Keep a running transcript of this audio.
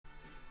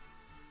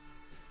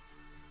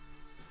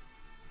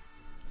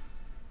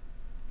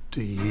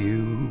Do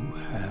you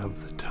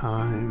have the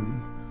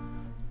time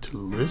to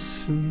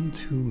listen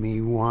to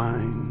me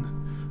whine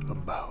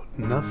about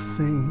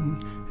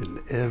nothing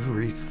and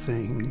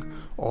everything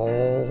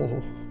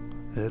all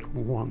at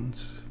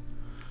once?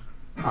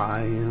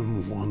 I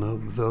am one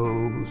of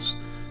those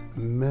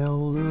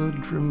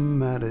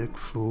melodramatic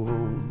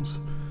fools,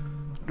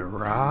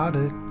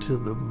 neurotic to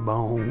the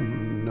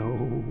bone,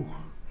 no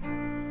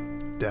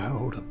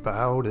doubt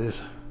about it.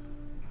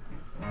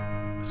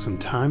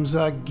 Sometimes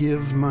I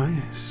give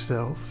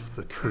myself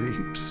the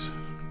creeps.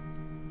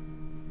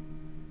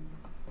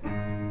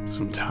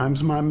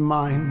 Sometimes my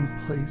mind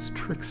plays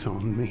tricks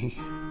on me.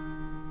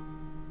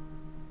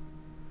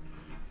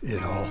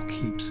 It all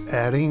keeps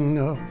adding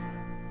up.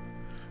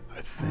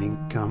 I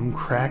think I'm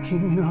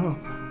cracking up.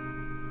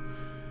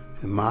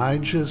 Am I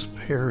just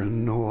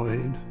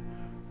paranoid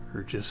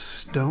or just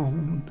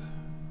stoned?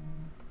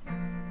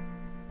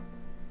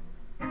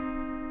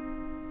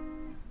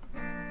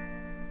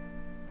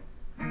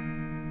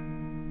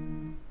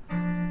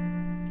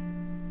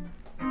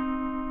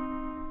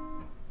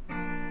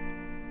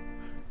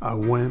 I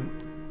went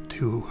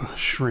to a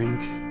shrink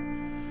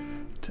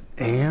to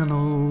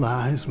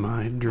analyze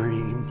my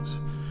dreams.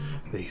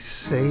 They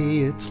say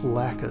it's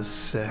lack of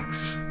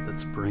sex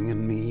that's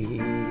bringing me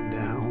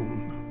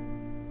down.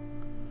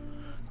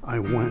 I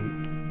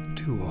went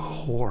to a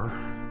whore.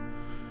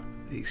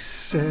 They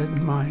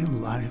said my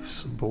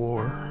life's a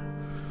bore.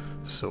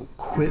 So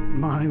quit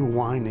my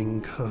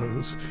whining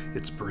 'cause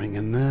it's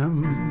bringing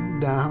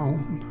them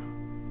down.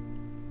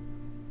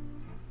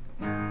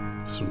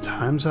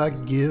 Sometimes I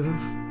give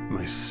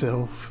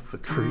myself the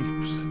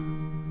creeps.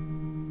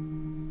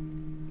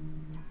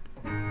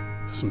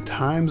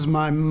 Sometimes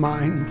my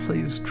mind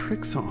plays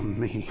tricks on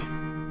me.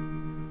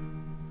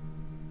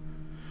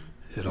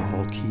 It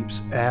all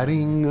keeps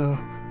adding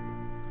up.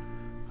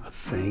 I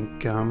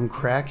think I'm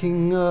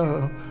cracking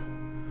up.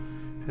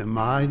 Am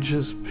I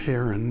just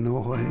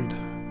paranoid?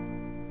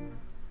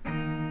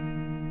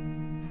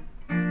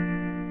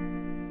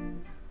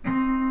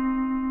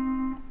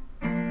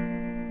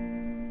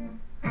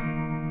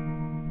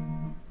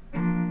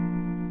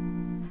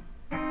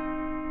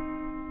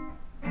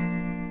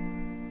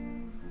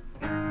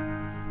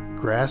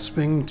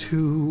 Grasping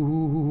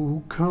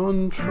to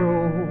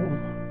control,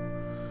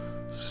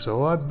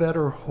 so I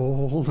better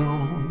hold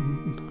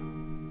on.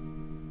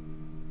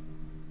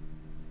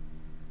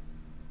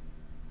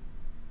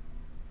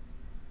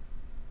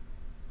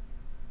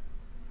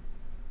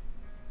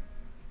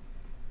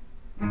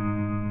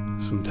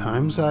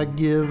 Sometimes I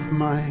give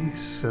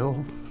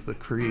myself the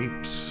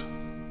creeps.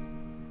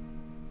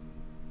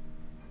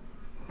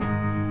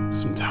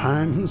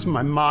 Sometimes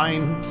my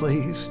mind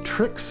plays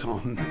tricks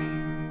on me.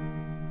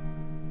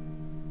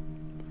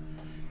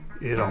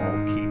 It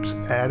all keeps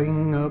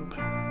adding up.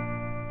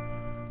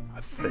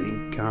 I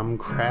think I'm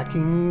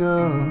cracking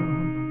up.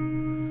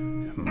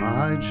 Am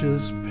I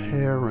just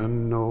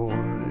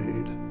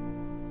paranoid?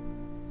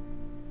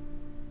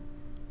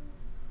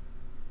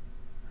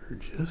 Or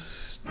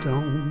just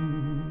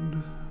stoned?